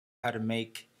how to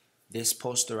make this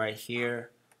poster right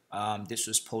here. This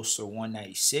was poster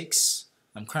 196.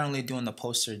 I'm currently doing the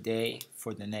poster day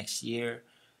for the next year,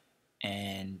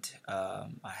 and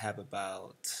I have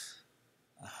about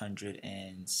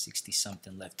 160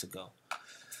 something left to go.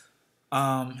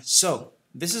 So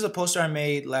this is a poster I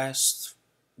made last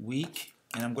week,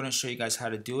 and I'm going to show you guys how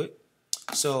to do it.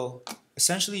 So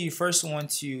essentially, you first want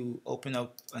to open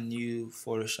up a new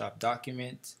Photoshop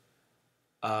document.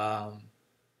 And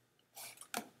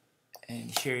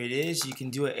here it is. You can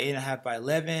do it 8.5 by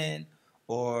 11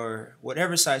 or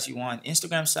whatever size you want.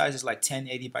 Instagram size is like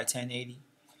 1080 by 1080.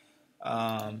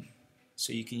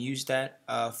 So you can use that.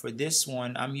 For this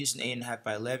one, I'm using 8.5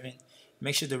 by 11.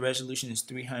 Make sure the resolution is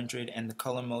 300 and the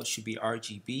color mode should be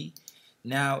RGB.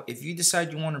 Now, if you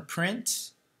decide you want to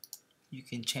print, you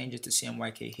can change it to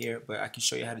CMYK here, but I can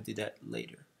show you how to do that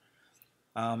later.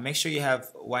 Make sure you have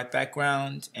white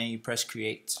background and you press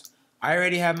create. I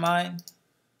already have mine,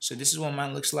 so this is what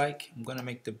mine looks like. I'm going to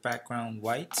make the background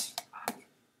white.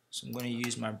 So I'm going to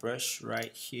use my brush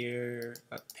right here,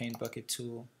 a paint bucket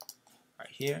tool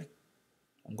right here.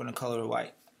 I'm going to color it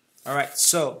white. Alright,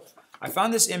 so I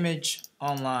found this image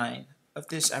online of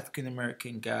this African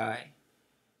American guy,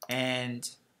 and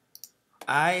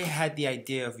I had the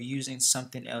idea of using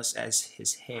something else as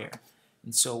his hair.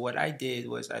 And so what I did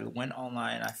was I went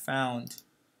online. I found,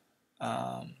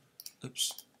 I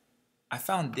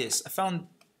found this. I found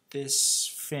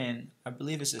this fin. I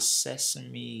believe it's a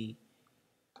sesame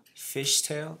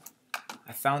fishtail.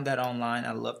 I found that online.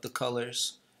 I love the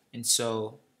colors, and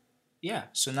so yeah.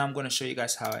 So now I'm going to show you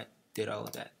guys how I did all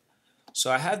of that. So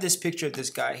I have this picture of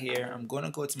this guy here. I'm going to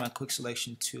go to my quick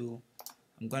selection tool.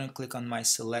 I'm going to click on my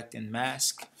select and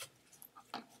mask.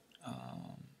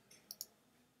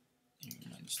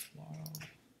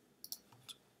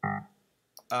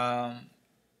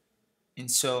 And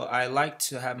so I like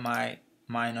to have mine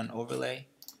on overlay.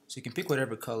 So you can pick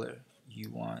whatever color you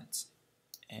want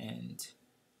and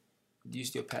reduce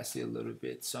the opacity a little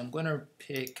bit. So I'm going to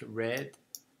pick red.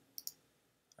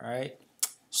 Alright.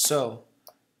 So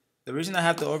the reason I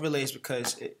have the overlay is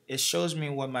because it shows me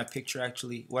what my picture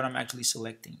actually, what I'm actually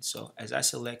selecting. So as I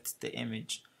select the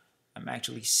image, I'm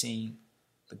actually seeing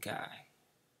the guy.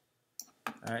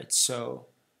 Alright, so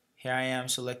here I am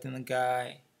selecting the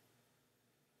guy,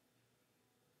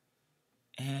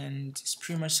 and it's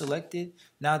pretty much selected.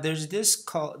 Now there's this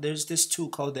tool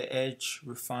called the Edge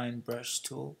Refine Brush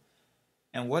tool,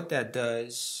 and what that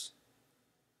does,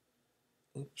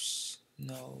 oops,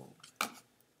 no,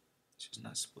 this is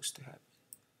not supposed to happen.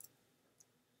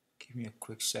 Give me a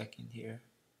quick second here.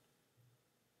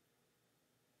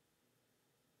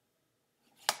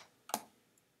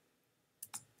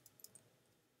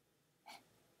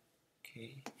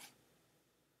 Okay.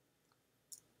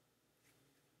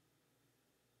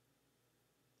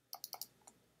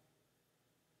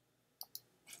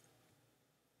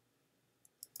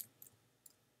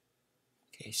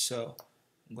 Okay, so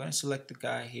I'm going to select the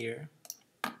guy here,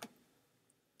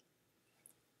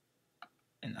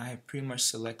 and I have pretty much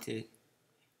selected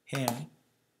him.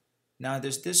 Now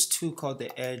there's this tool called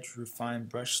the Edge Refine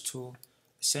Brush tool.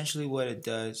 Essentially what it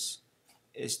does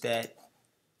is that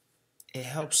it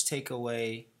helps take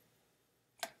away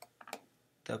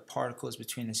the particles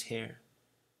between his hair,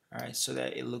 alright, so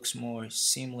that it looks more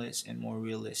seamless and more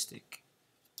realistic.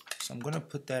 So I'm going to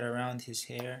put that around his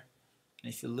hair,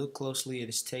 and if you look closely, it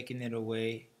is taking it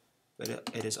away, but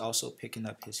it is also picking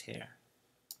up his hair.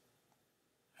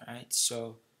 Alright,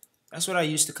 so that's what I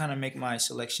use to kind of make my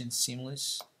selection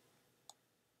seamless.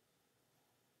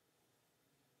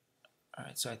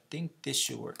 Alright, so I think this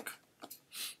should work.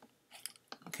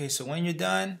 Okay, so when you're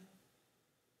done,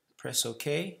 press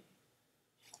OK.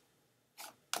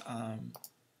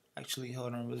 Actually,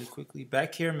 hold on really quickly.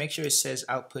 Back here, make sure it says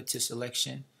output to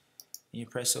selection, and you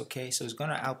press OK. So it's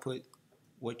going to output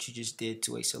what you just did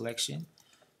to a selection.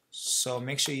 So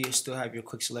make sure you still have your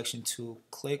quick selection tool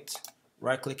clicked.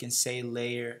 Right click and say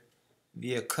layer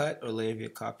via cut or layer via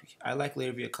copy. I like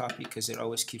layer via copy because it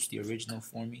always keeps the original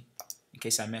for me in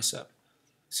case I mess up.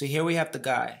 So here we have the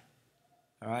guy.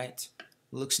 Alright,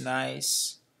 looks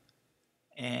nice,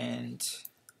 and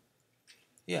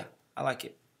yeah, I like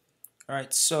it.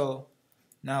 Alright, so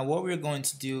now what we're going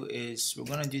to do is we're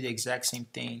going to do the exact same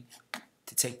thing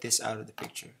to take this out of the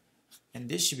picture. And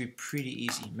this should be pretty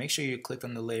easy. Make sure you click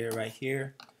on the layer right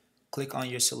here. Click on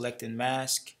your selected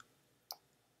mask.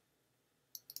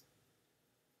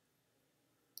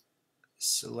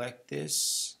 Select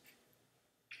this.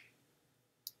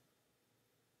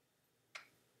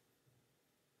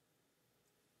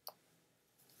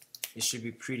 It should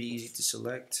be pretty easy to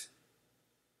select.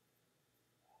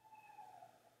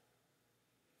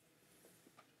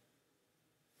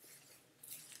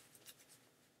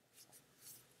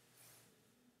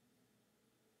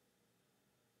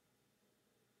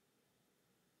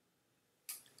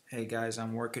 Hey guys,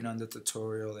 I'm working on the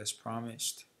tutorial as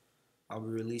promised. I'll be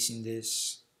releasing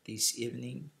this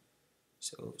evening,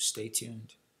 so stay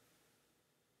tuned.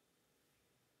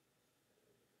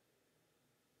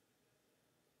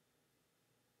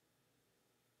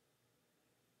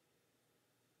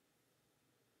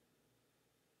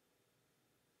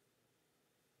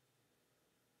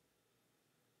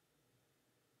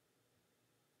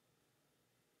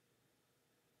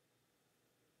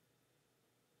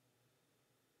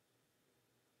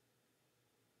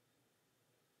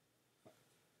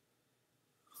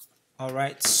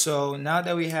 Alright, so now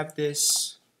that we have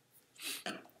this,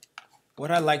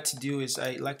 what I like to do is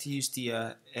I like to use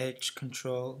the edge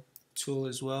control tool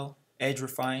as well, edge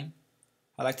refine.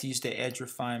 I like to use the edge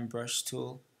refine brush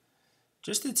tool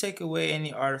just to take away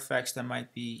any artifacts that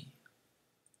might be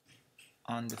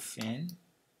on the fin.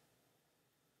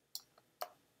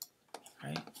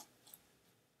 Right?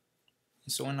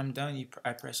 So when I'm done,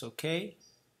 I press OK.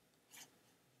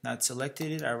 Now it's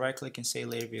selected it, I right click and say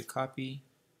layer via copy,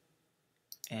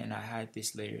 and I hide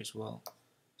this layer as well.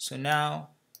 So now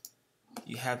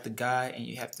you have the guy and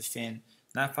you have the fin.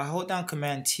 Now if I hold down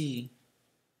Command T,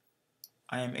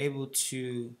 I am able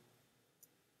to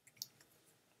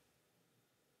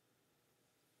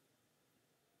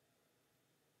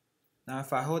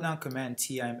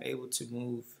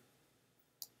move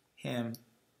him,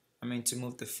 to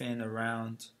move the fin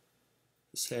around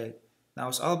his head. Now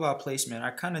it's all about placement.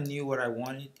 I kind of knew what I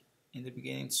wanted in the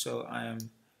beginning, so I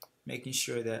am making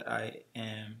sure that I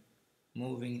am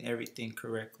moving everything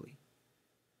correctly.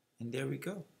 And there we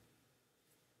go.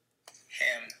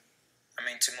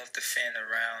 To move the fin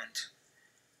around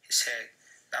his head.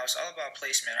 Now it's all about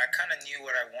placement. I kind of knew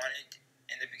what I wanted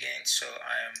in the beginning, so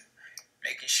I am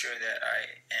making sure that I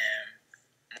am.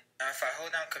 Now if I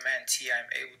hold down Command T,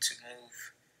 I'm able to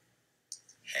move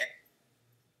him.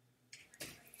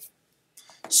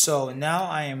 So now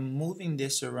I am moving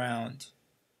this around,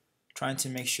 trying to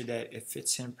make sure that it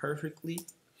fits him perfectly.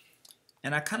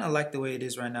 And I kind of like the way it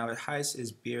is right now. It hides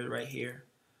his beard right here.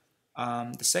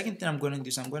 The second thing I'm going to do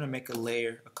is I'm going to make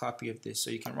a copy of this. So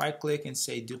you can right click and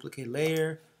say duplicate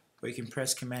layer, or you can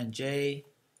press Command J.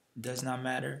 It does not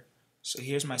matter. So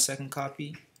here's my second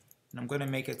copy, and I'm going to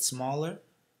make it smaller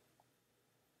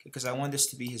because I want this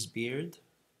to be his beard,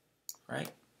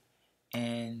 right?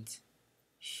 And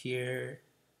here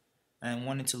I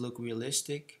want it to look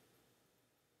realistic,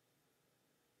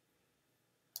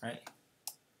 right?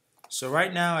 So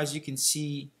right now, as you can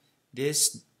see,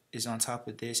 this is on top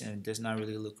of this and it does not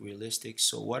really look realistic.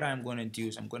 So what I'm going to do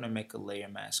is I'm going to make a layer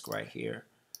mask right here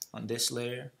on this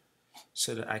layer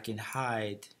so that I can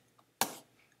hide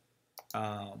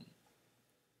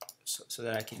so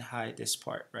that I can hide this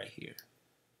part right here.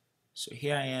 So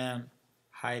here I am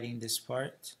hiding this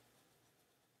part.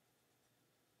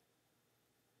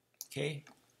 Okay,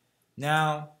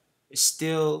 now it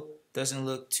still doesn't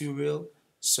look too real.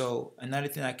 So another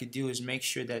thing I could do is make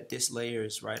sure that this layer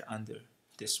is right under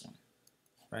this one,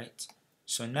 right?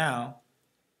 So now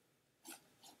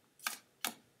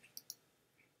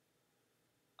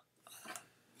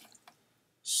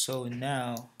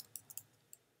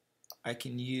I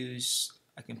can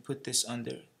put this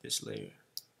under this layer.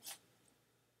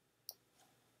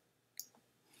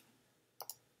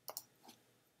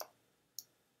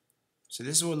 So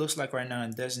this is what it looks like right now.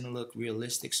 It doesn't look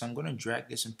realistic, so I'm going to drag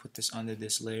this and put this under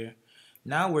this layer.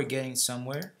 Now we're getting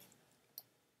somewhere.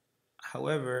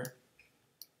 However,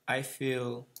 I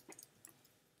feel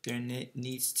there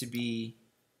needs to be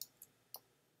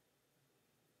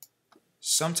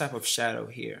some type of shadow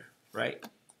here, right?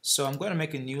 So I'm going to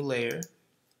make a new layer.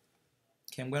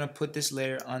 Okay, I'm going to put this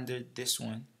layer under this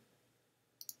one,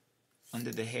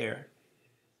 under the hair.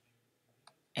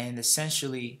 And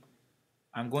essentially,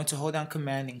 I'm going to hold down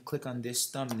Command and click on this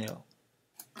thumbnail.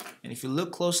 And if you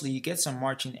look closely, you get some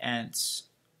marching ants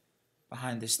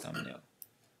behind this thumbnail.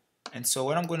 And so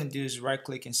what I'm going to do is right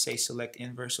click and say select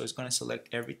inverse. So it's going to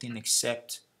select everything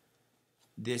except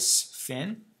this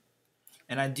fin.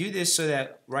 And I do this so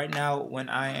that right now when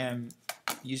I am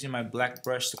using my black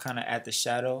brush to kind of add the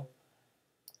shadow,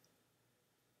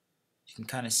 you can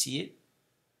kind of see it.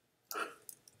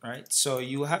 Right? So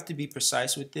you will have to be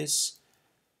precise with this.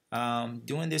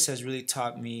 Doing this has really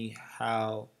taught me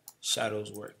how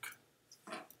shadows work.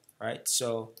 Right?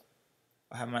 So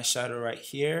I have my shadow right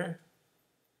here.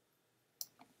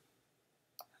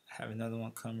 I have another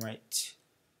one come right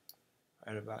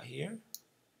about here.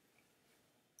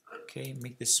 Okay,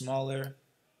 make this smaller.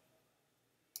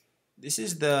 This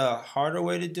is the harder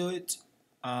way to do it,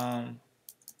 but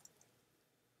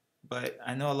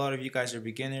I know a lot of you guys are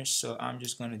beginners, so I'm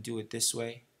just going to do it this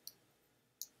way.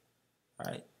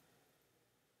 Alright,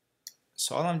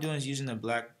 So all I'm doing is using a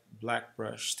black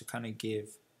brush to kind of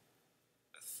give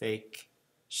a fake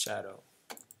shadow.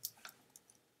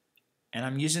 And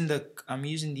I'm using the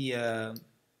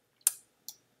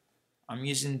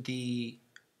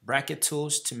bracket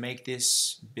tools to make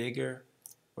this bigger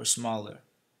or smaller.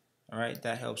 All right,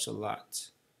 that helps a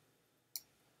lot.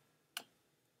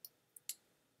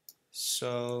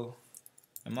 So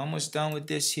I'm almost done with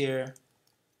this here.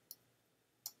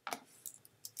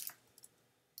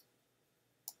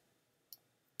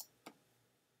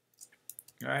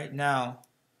 All right, now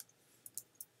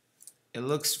it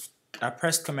looks, I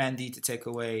pressed Command D to take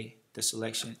away the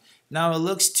selection. Now it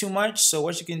looks too much, so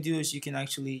what you can do is you can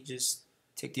actually just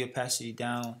take the opacity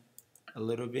down a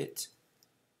little bit.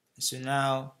 So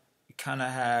now you kind of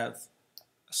have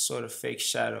a sort of fake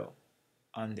shadow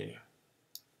on there.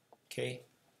 Okay.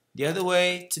 The other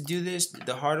way to do this,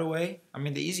 the harder way, I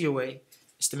mean the easier way,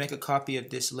 is to make a copy of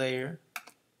this layer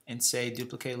and say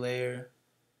duplicate layer,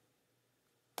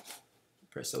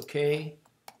 press OK,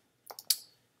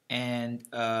 and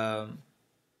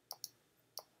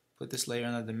put this layer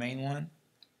under the main one.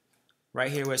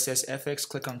 Right here where it says FX,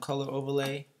 click on color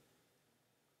overlay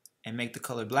and make the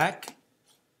color black.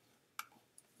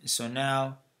 And so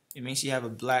now it means you have a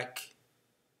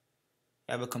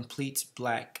complete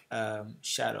black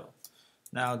shadow.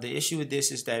 Now the issue with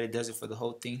this is that it does it for the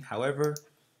whole thing. However,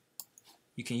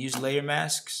 you can use layer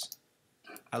masks.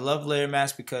 I love layer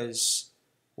masks because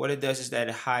what it does is that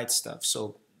it hides stuff.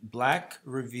 So black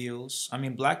conceals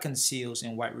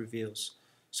and white reveals.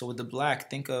 So with the black,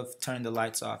 think of turning the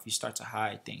lights off. You start to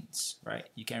hide things, right?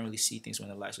 You can't really see things when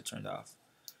the lights are turned off.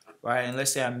 Right, and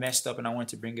let's say I messed up and I want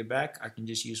to bring it back, I can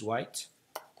just use white.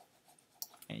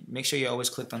 And make sure you always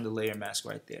click on the layer mask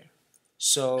right there.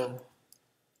 So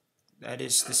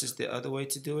this is the other way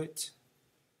to do it.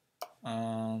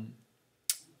 I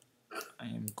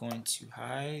am going to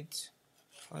hide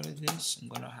part of this. I'm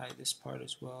going to hide this part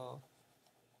as well.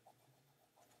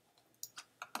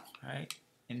 Alright,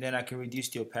 and then I can reduce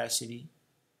the opacity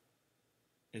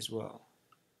as well.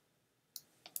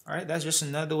 Alright, that's just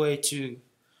another way to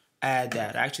add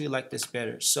that. I actually like this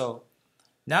better. So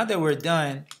now that we're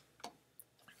done,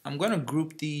 I'm going to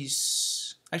group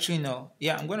these. Actually, no.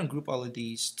 Yeah, I'm going to group all of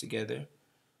these together.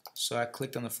 So I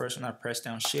clicked on the first one. I pressed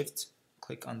down Shift.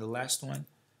 Click on the last one.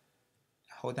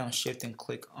 Hold down Shift and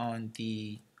click on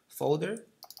the folder.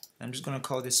 I'm just going to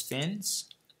call this fins.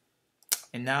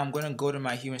 And now I'm going to go to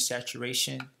my hue and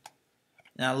saturation.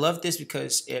 And I love this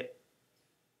because it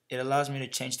allows me to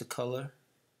change the color.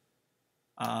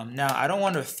 Now I don't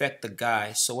want to affect the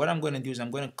guy, so what I'm going to do is I'm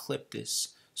going to clip this.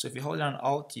 So if you hold down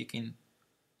Alt, you can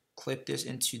clip this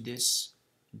into this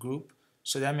group.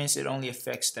 So that means it only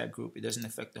affects that group. It doesn't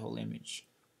affect the whole image,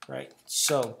 right?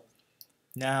 So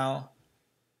now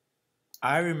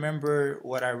I remember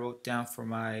what I wrote down for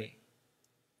my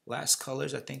last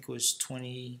colors. I think it was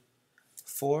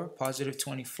 24, positive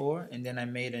 24, and then I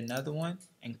made another one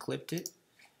and clipped it,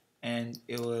 and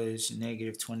it was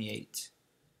negative 28.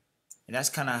 And that's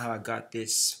kind of how I got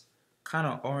this kind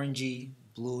of orangey,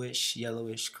 bluish,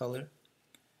 yellowish color.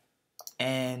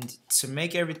 And to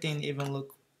make everything even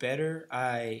look better,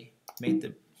 I made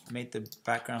the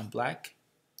background black.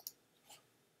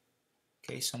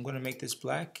 Okay, so I'm going to make this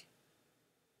black.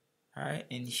 All right,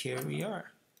 and here we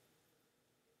are.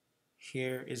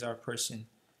 Here is our person.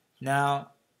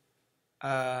 Now,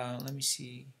 let me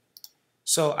see.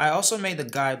 So I also made the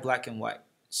guy black and white.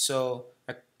 So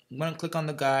I'm going to click on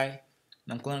the guy.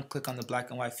 I'm going to click on the black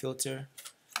and white filter,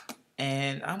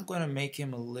 and I'm going to make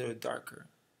him a little darker.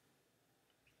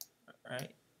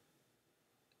 Alright,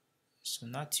 so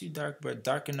not too dark, but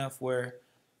dark enough where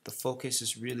the focus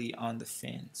is really on the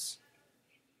fins.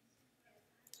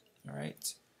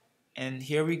 Alright, and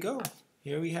here we go.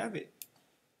 Here we have it.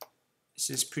 This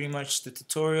is pretty much the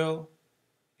tutorial.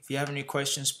 If you have any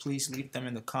questions, please leave them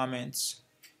in the comments.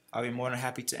 I'll be more than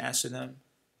happy to answer them.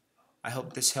 I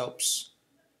hope this helps.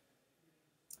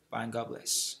 Bye and God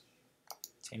bless.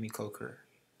 Tammy Coker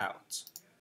out.